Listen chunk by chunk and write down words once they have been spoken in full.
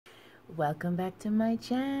Welcome back to my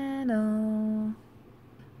channel.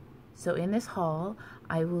 So in this haul,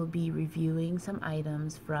 I will be reviewing some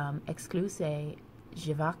items from Xcluslay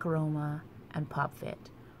Givac Roma and PopFit.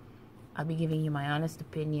 I'll be giving you my honest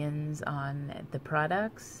opinions on the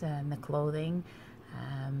products and the clothing,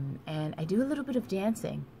 and I do a little bit of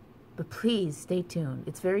dancing, but please stay tuned.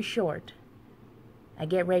 It's very short. I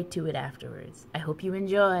get right to it afterwards. I hope you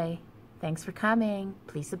enjoy. Thanks for coming.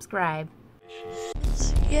 Please subscribe.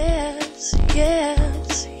 Yes,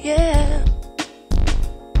 yes, yeah.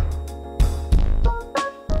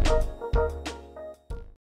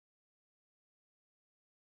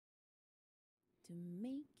 To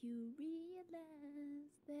make you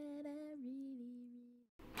realize that I really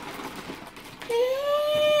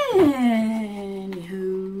Anywho.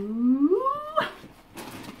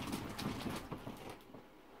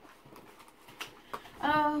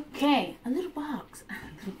 Okay, a little box. A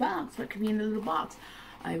little box. What could be in the little box?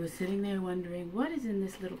 I was sitting there wondering, what is in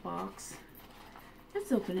this little box?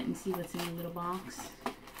 Let's open it and see what's in the little box.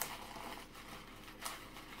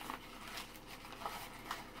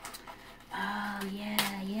 Oh,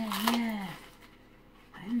 yeah.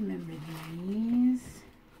 I remember these.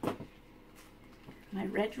 My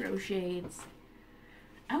retro shades.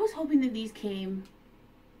 I was hoping that these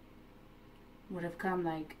would have come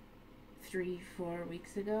like 3-4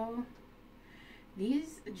 weeks ago.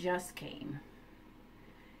 These just came.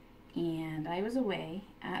 And I was away,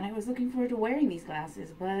 and I was looking forward to wearing these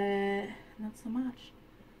glasses, but not so much.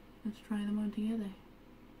 Let's try them on together.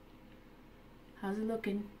 How's it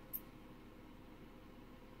looking?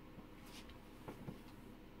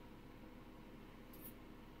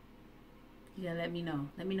 You gotta let me know.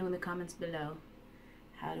 Let me know in the comments below.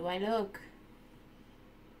 How do I look?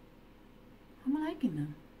 I'm liking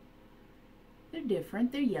them. They're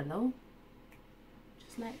different. They're yellow.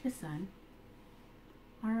 Just like the sun.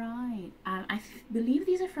 Alright. I believe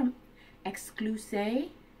these are from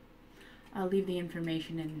Xcluslay. I'll leave the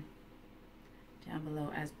information down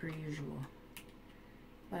below as per usual.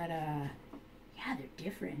 But, yeah, they're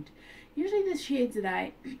different. Usually the shades that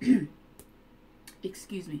I...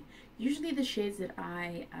 excuse me. Usually the shades that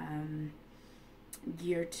I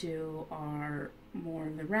gear to are more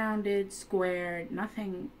of the rounded, squared,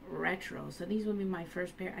 nothing retro. So these will be my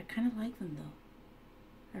first pair. I kind of like them though.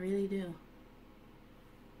 I really do.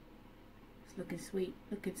 It's looking sweet,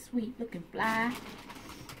 looking fly.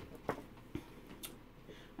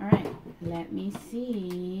 Alright, let me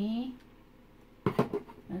see.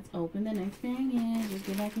 Let's open the next thing. Just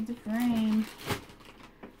get back into frame.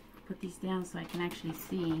 Put these down so I can actually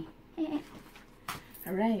see.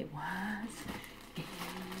 Alright, what's in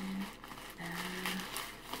the bag?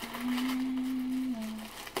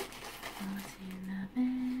 What's in the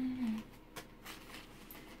bag?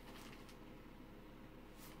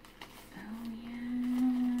 Oh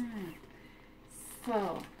yeah. So,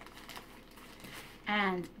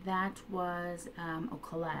 and that was a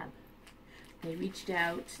collab. They reached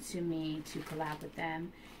out to me to collab with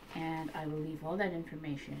them, and I will leave all that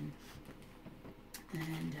information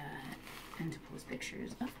and to post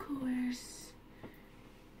pictures, of course.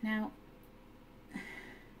 Now,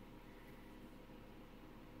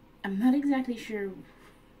 I'm not exactly sure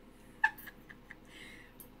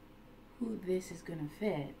who this is gonna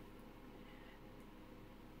fit.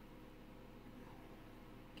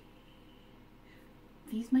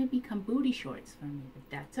 These might become booty shorts for me, but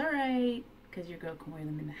that's alright, because your girl can wear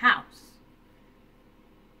them in the house.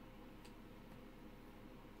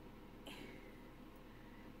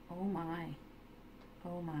 Oh my.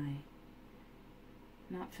 Oh my.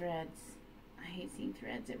 Not threads. I hate seeing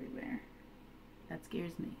threads everywhere. That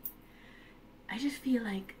scares me. I just feel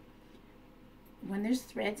like when there's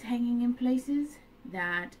threads hanging in places,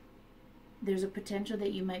 that there's a potential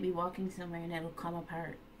that you might be walking somewhere and it'll come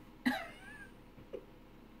apart.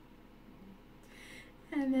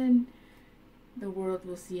 And then the world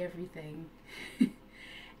will see everything.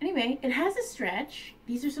 Anyway, it has a stretch.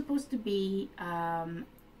 These are supposed to be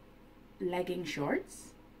legging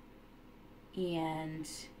shorts, and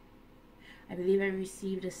I believe I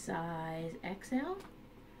received a size XL,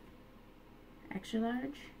 extra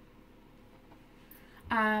large.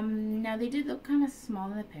 Now they did look kind of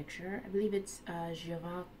small in the picture. I believe it's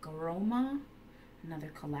Givac Roma,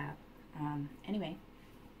 another collab. Anyway,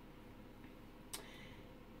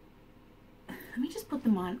 let me just put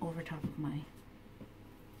them on over top of my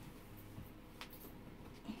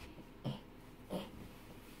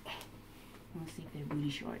We'll see if they're booty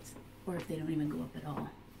shorts, or if they don't even go up at all.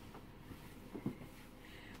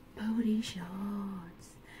 Booty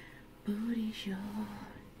shorts, booty shorts.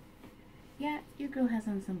 Yeah, your girl has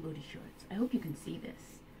on some booty shorts. I hope you can see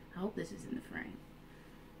this. hope this is in the frame.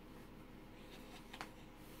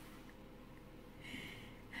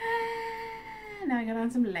 Now I got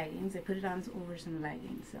on some leggings. I put it on over some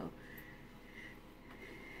leggings, so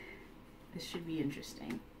this should be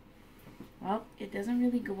interesting. Well, it doesn't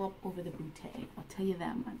really go up over the bootay, I'll tell you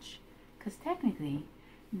that much. Because technically,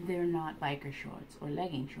 they're not biker shorts or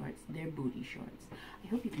legging shorts, they're booty shorts. I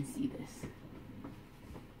hope you can see this.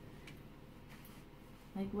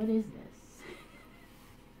 Like, what is this?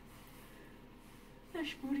 They're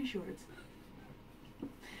booty shorts.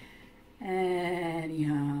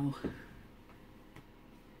 Anyhow,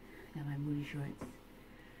 got my booty shorts.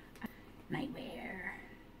 Nightwear.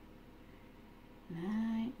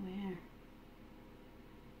 Nightwear.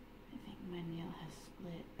 I think my nail has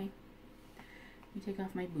split. Okay. Let me take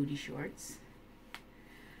off my booty shorts.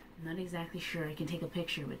 I'm not exactly sure I can take a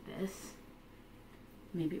picture with this.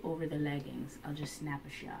 Maybe over the leggings. I'll just snap a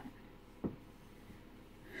shot.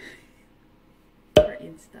 For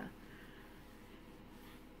Insta.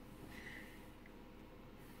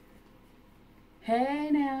 Hey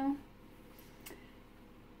now.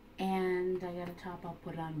 And I got a top I'll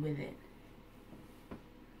put on with it.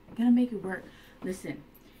 I'm gonna make it work. Listen,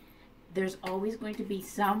 there's always going to be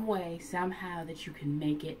some way, somehow, that you can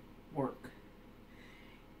make it work.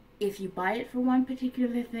 If you buy it for one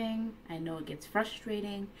particular thing, I know it gets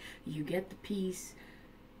frustrating. You get the piece,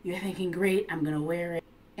 you're thinking, great, I'm gonna wear it,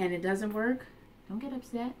 and it doesn't work. Don't get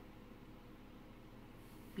upset,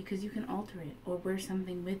 because you can alter it or wear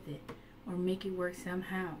something with it or make it work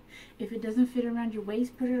somehow. If it doesn't fit around your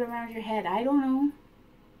waist, put it around your head. I don't know.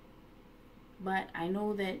 But I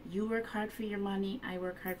know that you work hard for your money, I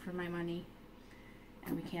work hard for my money,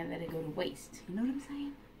 and we can't let it go to waste. You know what I'm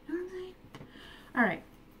saying? You know what I'm saying? All right.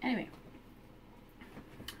 Anyway,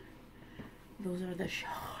 those are the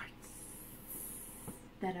shorts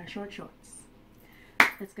that are short shorts.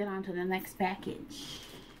 Let's get on to the next package.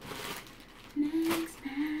 Next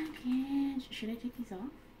package. Should I take these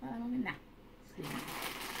off while I'm moving? Nah. Let's leave them.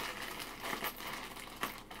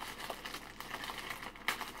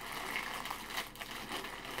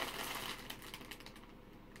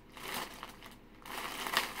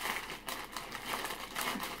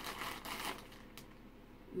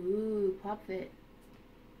 Ooh, pop fit.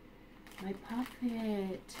 My pop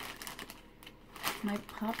fit. My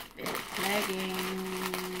pop fit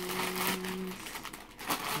leggings.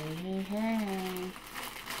 Hey, hey, hey.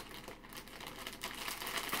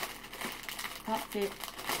 Pop fit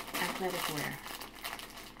athletic wear.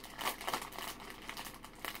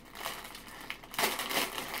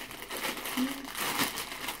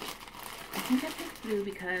 I think I picked blue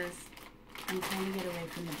because I'm trying to get away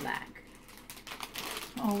from the black.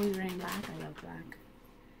 Always wearing black. I love black.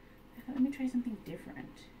 I thought, let me try something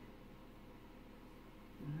different.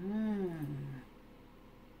 Am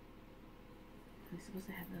I supposed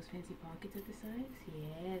to have those fancy pockets at the sides?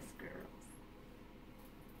 Yes, girls.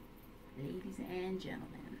 Ladies and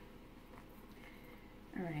gentlemen.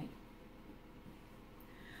 Alright.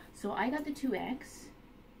 So I got the 2X.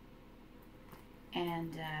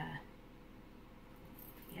 And,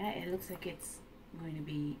 yeah, it looks like it's going to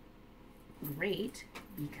be great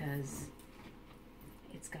because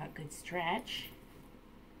it's got good stretch.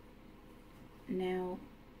 Now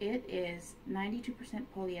it is 92%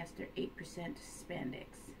 polyester, 8% spandex,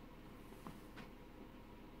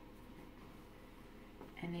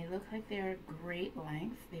 and they look like they're great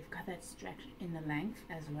length. They've got that stretch in the length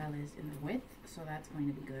as well as in the width, so that's going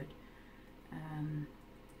to be good.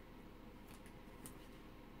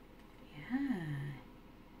 Yeah.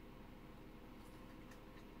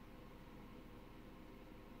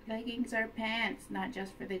 Leggings are pants, not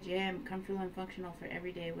just for the gym. Comfortable and functional for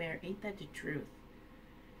everyday wear. Ain't that the truth?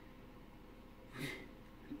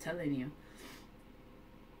 I'm telling you.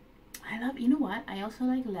 I love, you know what? I also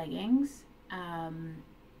like leggings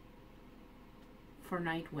for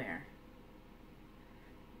night wear.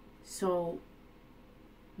 So,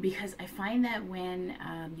 because I find that when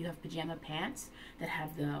you have pajama pants that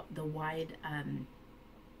have the wide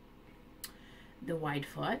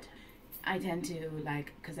foot, I tend to,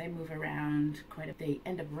 like, because I move around quite a bit, they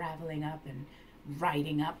end up raveling up and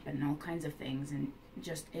riding up and all kinds of things, and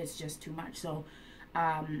it's just too much. So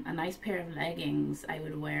a nice pair of leggings I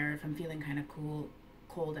would wear if I'm feeling kind of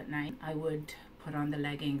cold at night. I would put on the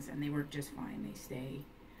leggings and they work just fine. They stay.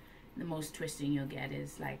 The most twisting you'll get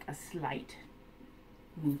is like a slight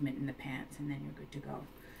movement in the pants, and then you're good to go.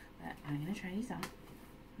 But I'm gonna try these on.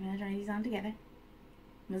 I'm gonna try these on together.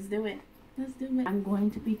 Let's do it. Let's do it. I'm going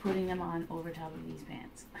to be putting them on over top of these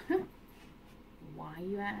pants. Why,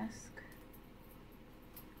 you ask?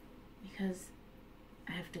 Because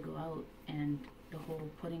I have to go out and the whole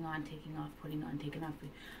putting on, taking off, putting on, taking off.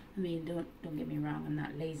 I mean, don't get me wrong, I'm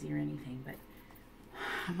not lazy or anything, but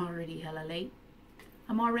I'm already hella late.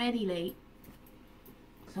 I'm already late.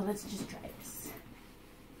 So let's just try this.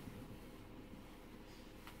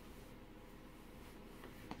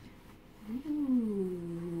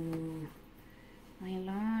 Ooh, I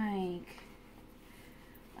like.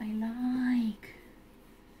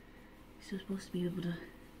 So supposed to be able to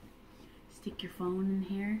stick your phone in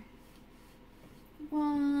here.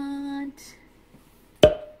 What?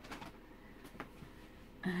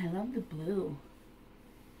 I love the blue.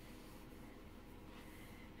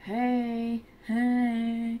 Hey,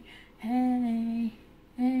 hey, hey,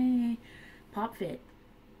 hey. Pop fit.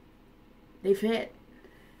 They fit.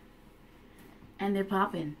 And they're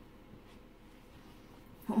popping.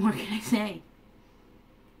 What more can I say?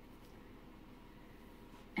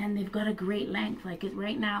 And they've got a great length. Like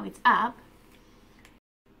right now it's up.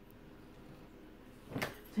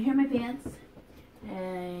 So here are my pants.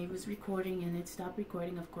 I was recording and it stopped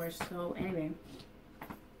recording, of course. So anyway,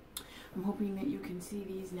 I'm hoping that you can see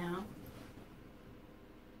these now.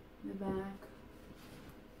 The back,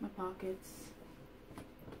 my pockets.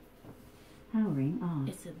 Powering on.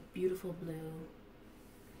 It's a beautiful blue.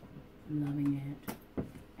 I'm loving it.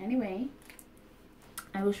 Anyway,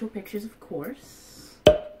 I will show pictures, of course.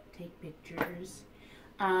 Take pictures.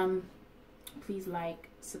 Please like,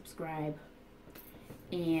 subscribe,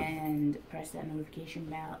 and press that notification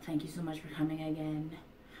bell. Thank you so much for coming again.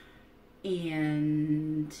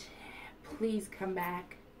 And please come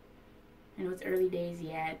back. I know it's early days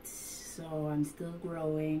yet, so I'm still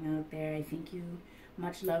growing out there. I thank you.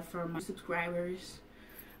 Much love for my subscribers.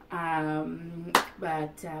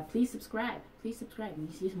 Please subscribe. Please subscribe and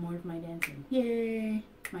you see more of my dancing. Yay!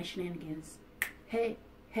 My shenanigans. Hey,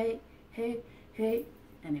 hey, hey, hey.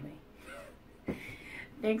 Anyway.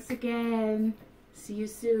 Thanks again. See you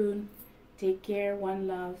soon. Take care. One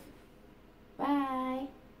love. Bye.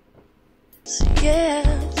 Yeah.